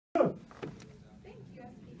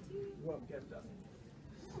welcome, Jazmyn.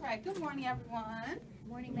 All right, good morning, everyone.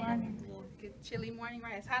 Morning, ma'am. Good chilly morning,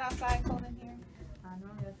 right? It's hot outside, cold in here.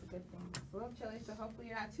 Normally that's a good thing. It's a little chilly, so hopefully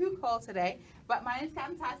you're not too cold today. But my name is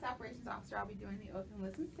Captain Tyson, Operations Officer. I'll be doing the oath and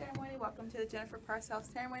enlistment ceremony. Welcome to the Jennifer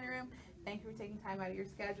Parcells Ceremony Room. Thank you for taking time out of your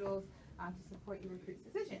schedules to support your recruit's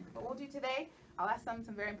decision. What we'll do today, I'll ask them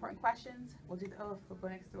some very important questions. We'll do the oath, we'll go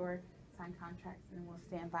next door, sign contracts, and then we'll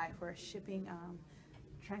stand by for a shipping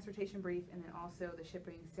transportation brief, and then also the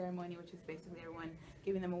shipping ceremony, which is basically everyone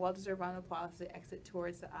giving them a well-deserved round of applause to exit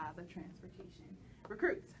towards the transportation.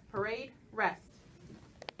 Recruits, parade, rest.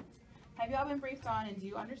 Have you all been briefed on and do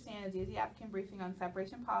you understand the DoD applicant briefing on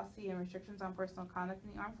separation policy and restrictions on personal conduct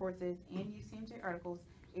in the armed forces and UCMJ Articles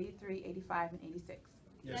 83, 85, and 86?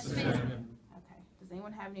 Yes, ma'am. Okay. Does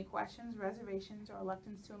anyone have any questions, reservations, or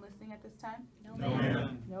reluctance to enlisting at this time? No, No, ma'am.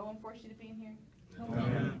 ma'am. No one forced you to be in here? No, No,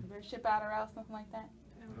 ma'am. ma'am. You better ship out or else, something like that?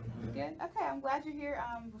 Good. Okay, I'm glad you're here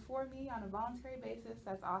before me on a voluntary basis.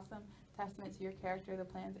 That's awesome. Testament to your character, the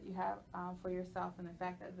plans that you have for yourself, and the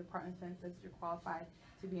fact that the Department of Defense says you're qualified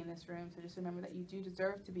to be in this room. So just remember that you do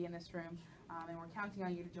deserve to be in this room, and we're counting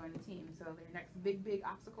on you to join the team. So your next big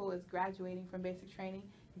obstacle is graduating from basic training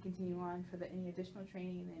and continue on for any additional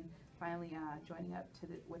training, and then finally joining up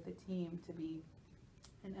with the team to be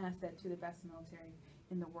an asset to the best military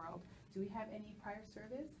in the world. Do we have any prior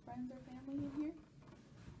service friends or family in here?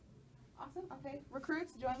 Awesome. Okay.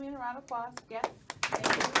 Recruits, join me in a round of applause. Yes. Thank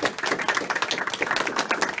you.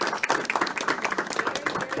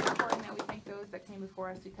 Very important that we thank those that came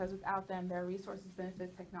before us, because without them, there are resources,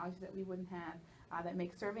 benefits, technology that we wouldn't have that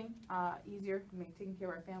make serving easier, make taking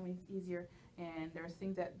care of our families easier, and there's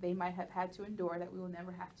things that they might have had to endure that we will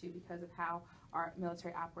never have to because of how our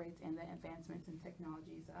military operates and the advancements in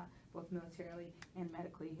technologies, both militarily and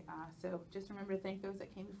medically. So just remember to thank those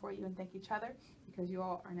that came before you and thank each other, because you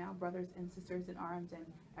all are now brothers and sisters in arms, and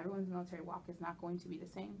everyone's military walk is not going to be the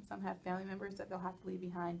same. Some have family members that they'll have to leave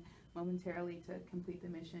behind momentarily to complete the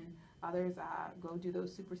mission. Others go do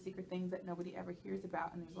those super secret things that nobody ever hears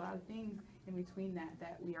about, and there's a lot of things in between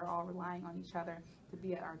that we are all relying on each other to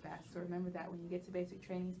be at our best. So remember that when you get to basic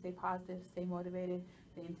training, stay positive, stay motivated.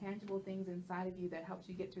 The intangible things inside of you that helps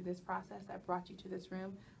you get through this process, that brought you to this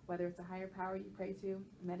room, whether it's a higher power you pray to,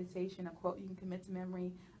 meditation, a quote you can commit to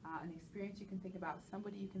memory, an experience you can think about,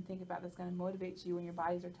 somebody you can think about that's going to motivate you when your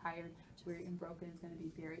bodies are tired, weary and broken, is going to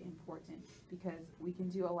be very important, because we can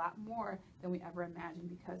do a lot more than we ever imagined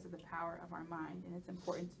because of the power of our mind. And it's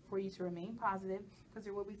important for you to remain positive, because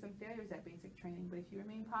there will be some failures at basic training, but if you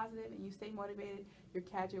remain positive and you stay motivated, your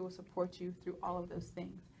cadre will support you through all of those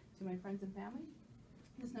things. To my friends and family,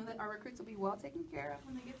 just know that our recruits will be well taken care of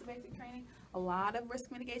when they get to basic training. A lot of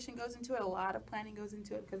risk mitigation goes into it, a lot of planning goes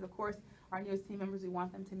into it, because of course our newest team members, we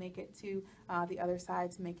want them to make it to the other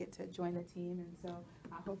side, to make it to join the team. And so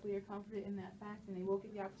hopefully you're confident in that fact, and they will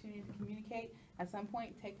get the opportunity to communicate. At some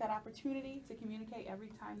point, take that opportunity to communicate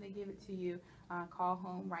every time they give it to you. Call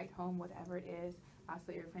home, write home, whatever it is, so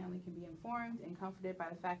that your family can be informed and comforted by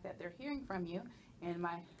the fact that they're hearing from you. And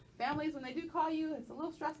my families, when they do call you, it's a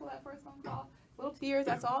little stressful, that first phone call. Little tears,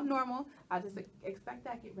 that's all normal. I just expect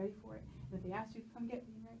that, get ready for it. And if they ask you to come get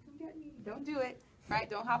me, right, come get me, don't do it, right?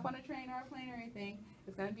 Don't hop on a train or a plane or anything.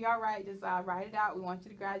 It's going to be all right. Just ride it out. We want you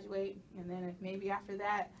to graduate. And then if maybe after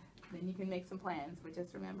that, then you can make some plans. But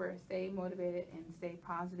just remember, stay motivated and stay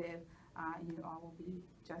positive, and you all will be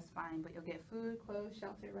just fine. But you'll get food, clothes,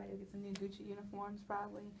 shelter, right? You'll get some new Gucci uniforms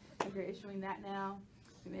probably, if they're issuing that now.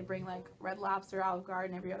 And they bring like Red Lobster, Olive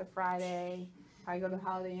Garden every other Friday. Probably go to the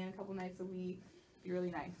Holiday Inn a couple nights a week. Be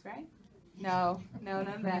really nice, right? No, none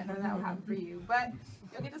of that. None of that will happen for you. But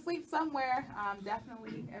you'll get to sleep somewhere,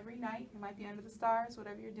 definitely every night. It might be under the stars,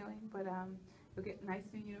 whatever you're doing. But you'll get nice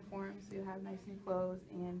new uniforms, so you'll have nice new clothes,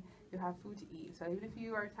 and you'll have food to eat. So even if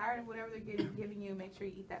you are tired of whatever they're giving you, make sure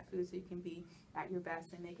you eat that food so you can be at your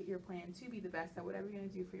best, and make it your plan to be the best at whatever you're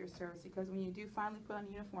going to do for your service. Because when you do finally put on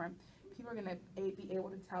a uniform, people are going to be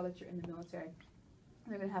able to tell that you're in the military.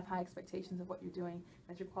 They're going to have high expectations of what you're doing,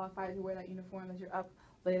 that you're qualified to wear that uniform, that you're up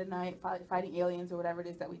late at night fighting aliens or whatever it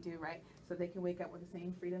is that we do, right? So they can wake up with the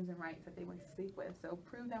same freedoms and rights that they went to sleep with. So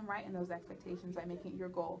prove them right in those expectations by making it your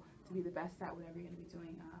goal to be the best at whatever you're going to be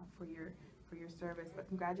doing for your service. But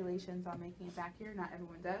congratulations on making it back here. Not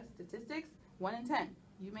everyone does. Statistics, 1 in 10.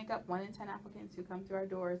 You make up 1 in 10 applicants who come through our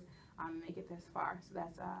doors and make it this far. So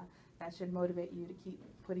that should motivate you to keep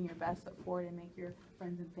putting your best foot forward and make your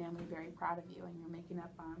friends and family very proud of you. And you're making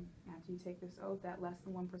up, after you take this oath, that less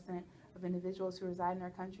than 1% of individuals who reside in our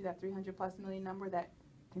country, that 300+ million number that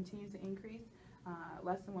continues to increase,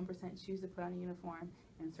 less than 1% choose to put on a uniform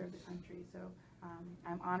and serve the country. So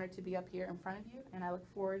I'm honored to be up here in front of you, and I look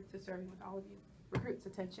forward to serving with all of you. Recruits,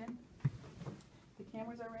 attention. The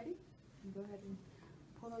cameras are ready. You go ahead and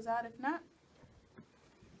pull those out. If not,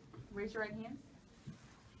 raise your right hands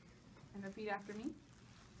and repeat after me.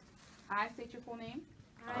 I state your full name.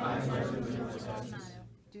 I,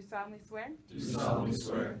 do solemnly swear. Do solemnly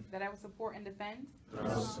swear that I will support and defend. that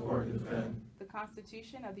I will support and defend the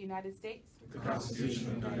Constitution of the United States. the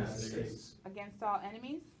Constitution of the United States Against all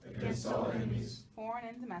enemies. against all enemies, Foreign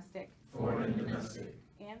and domestic. foreign and domestic,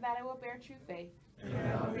 And that I will bear true faith. and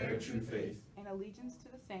that I will bear true faith And allegiance to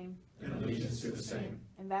the same. and allegiance to the same,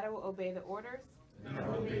 And that I will obey the orders. and I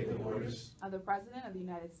will obey the orders Of the President of the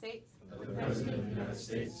United States. of the President of the United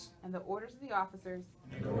States And the orders of the officers.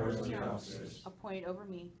 and the orders of the officers Appointed over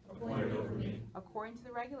me. appointed over me According to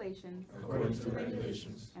the regulations. according to the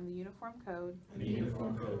regulations And the Uniform Code. and the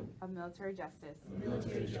Uniform Code Of Military Justice. of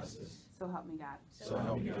Military Justice. So help me God. So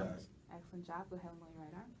help me God. Excellent job. Go ahead and lower your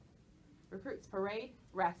right arm. Recruits, parade,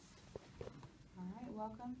 rest. All right,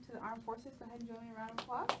 welcome to the Armed Forces. Go ahead and join me in a round of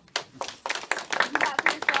applause. You have for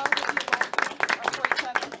yourselves if you'd like to, or for each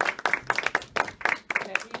other.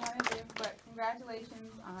 Whatever you want to do, but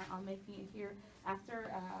congratulations on making it here.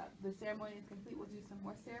 After the ceremony is complete, we'll do some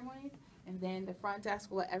more ceremonies, and then the front desk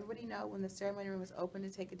will let everybody know when the ceremony room is open to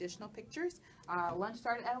take additional pictures. Lunch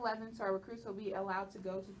started at 11, so our recruits will be allowed to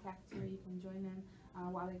go to the cafeteria. You can join them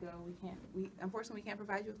while they go. Unfortunately, we can't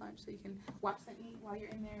provide you with lunch, so you can watch them eat while you're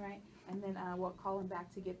in there, right? And then we'll call them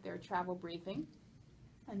back to get their travel briefing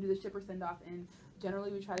and do the shipper send off. And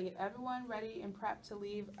generally, we try to get everyone ready and prepped to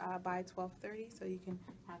leave by 12:30, so you can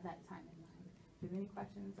have that time in mind. If you have any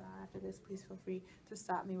questions after this, please feel free to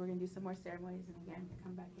stop me. We're going to do some more ceremonies, and again,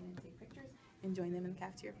 come back in and take pictures and join them in the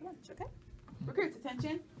cafeteria for lunch, okay? Recruits,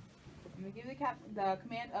 attention. I'm going to give you the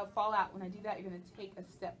command of fall out. When I do that, you're going to take a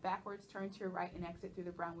step backwards, turn to your right, and exit through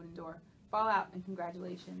the brown wooden door. Fall out, and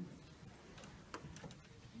congratulations.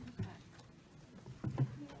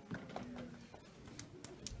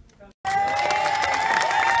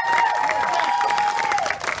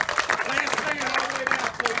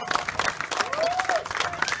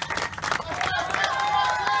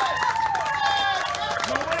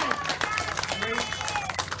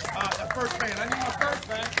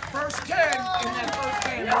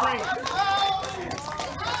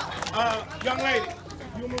 Young lady,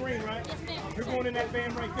 you a Marine, right? You're going in that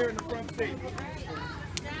van right there in the front seat.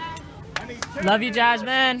 I need 10. Love you,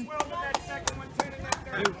 Jazmyn. 12 in that second one, 10 in that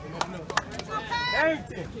third.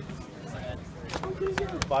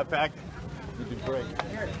 5-pack. You did great.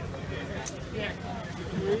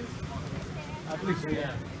 I believe so,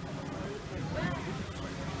 yeah.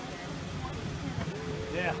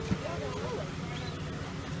 Yeah.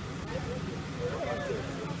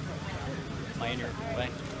 Am I in your way?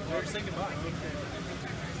 We're saying goodbye.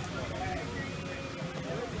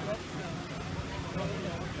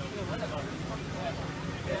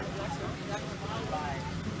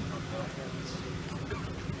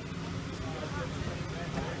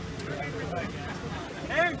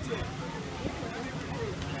 Harrington!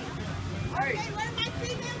 Okay, where's my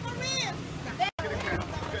female Marines?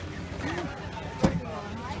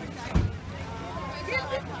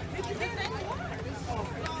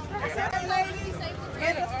 Ladies,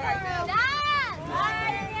 get us proud.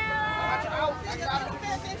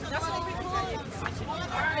 That's what we do. All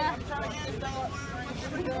right, I'm trying to get this dog.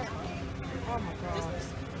 Oh my God.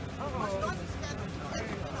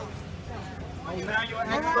 Oh, now you're an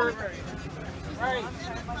expert. Right.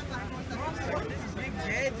 Big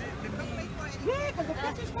gadget to me. Yeah, because the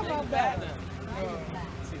pictures come out bad.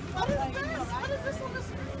 What is this? What is this on the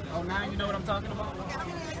screen? Oh, now you know what I'm talking about?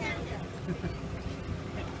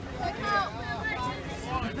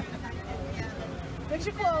 Fix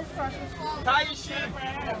your clothes, Precious. Tie your shit.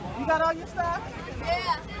 You got all your stuff?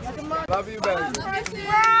 Yeah. Love you, baby. Right,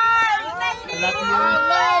 lady. Love you. I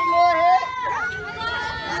love Morehead.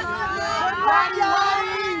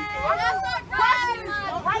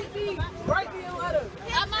 Right me a letter.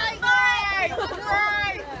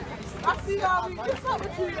 I see y'all. What's up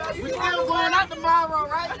with you? We still going out tomorrow,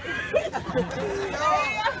 right?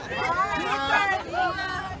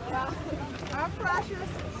 I'm Precious.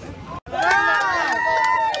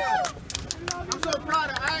 I'm so proud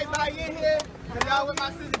of everybody in here. Cause y'all with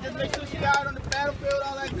my sister, just make sure she out on the battlefield,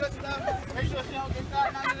 all that good stuff. Make sure she don't get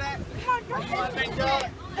shot, none of that. I just want to thank y'all.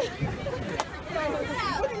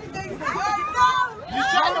 What do you think? You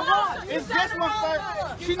shot the one. It's this one first.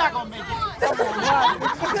 She's not gonna make it.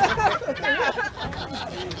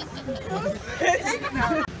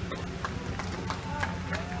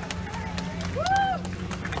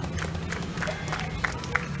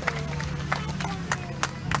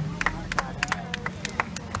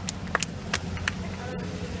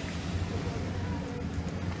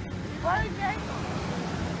 birthday.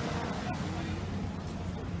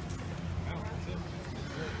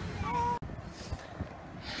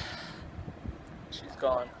 She's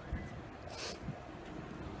gone.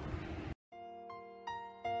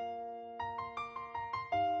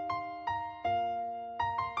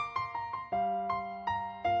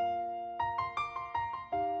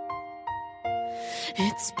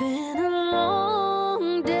 It's been a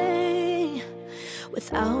long day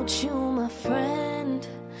without you, my friend,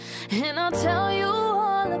 and I'll tell you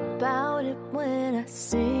all about it when I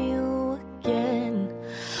see you again.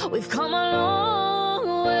 We've come a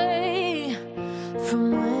long way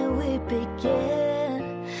from where we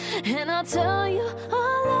began, and I'll tell you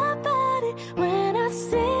all about it when I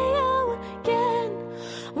see you again,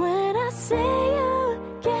 when I see you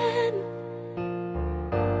again.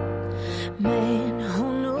 Man,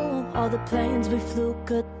 who knew all the planes we flew,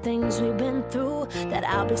 good things we've been through, that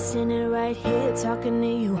I'll be standing right here talking to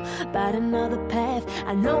you about another path.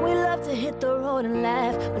 I know we love to hit the road and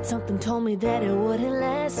laugh, but something told me that it wouldn't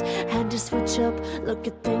last. Had to switch up, look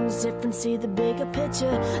at things different, see the bigger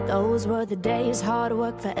picture. Those were the days, hard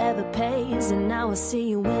work forever pays, and now I see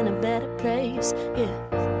you in a better place, yeah.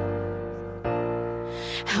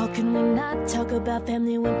 How can we not talk about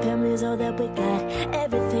family when family's all that we got?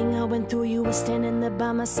 Everything I went through, you were standing there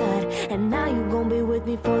by my side, and now you gon' be with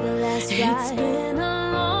me for the last ride. It's been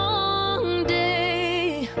a long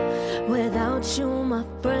day without you, my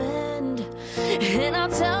friend, and I'll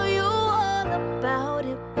tell you all about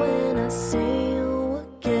it when I see you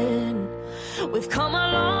again. We've come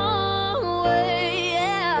a long way,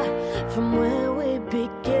 yeah, from where we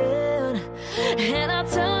began, and I'll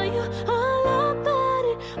tell you all about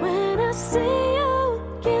it when I see you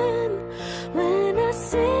again, when I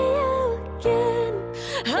see you again.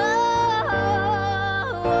 Oh, oh,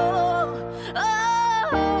 oh,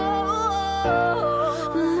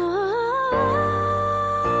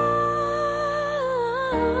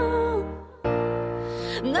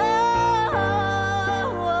 no, no,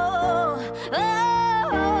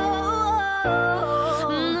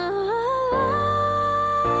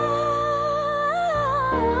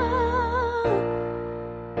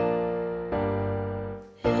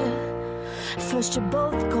 First you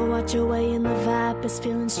both go out your way and the vibe is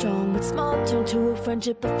feeling strong, but small turn to a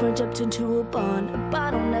friendship turn to a bond. A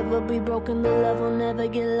bond will never be broken, the love will never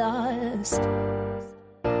get lost.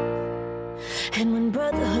 And when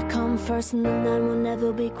brotherhood come first and the line will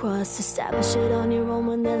never be crossed, establish it on your own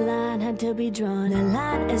when the line had to be drawn. The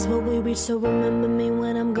line is what we reach, so remember me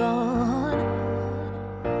when I'm gone.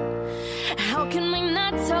 How can we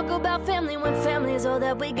not talk about family when family is all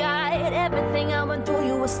that we got? Everything I went through,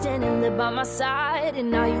 you were standing there by my side, and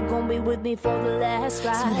now you gon' be with me for the last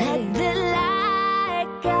ride. So let the light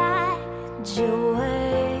guide your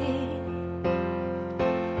way.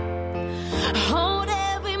 Hold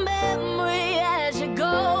every memory as you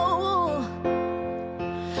go,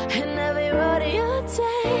 and every road you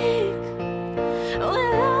take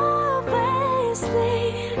will always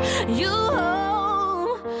lead you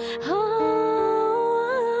home.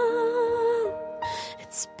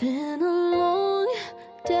 It's been a long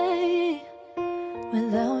day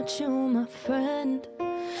without you, my friend,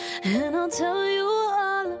 and I'll tell you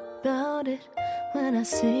all about it when I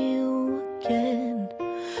see you again.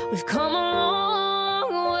 We've come a long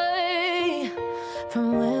way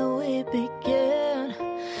from where we began,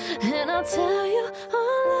 and I'll tell you all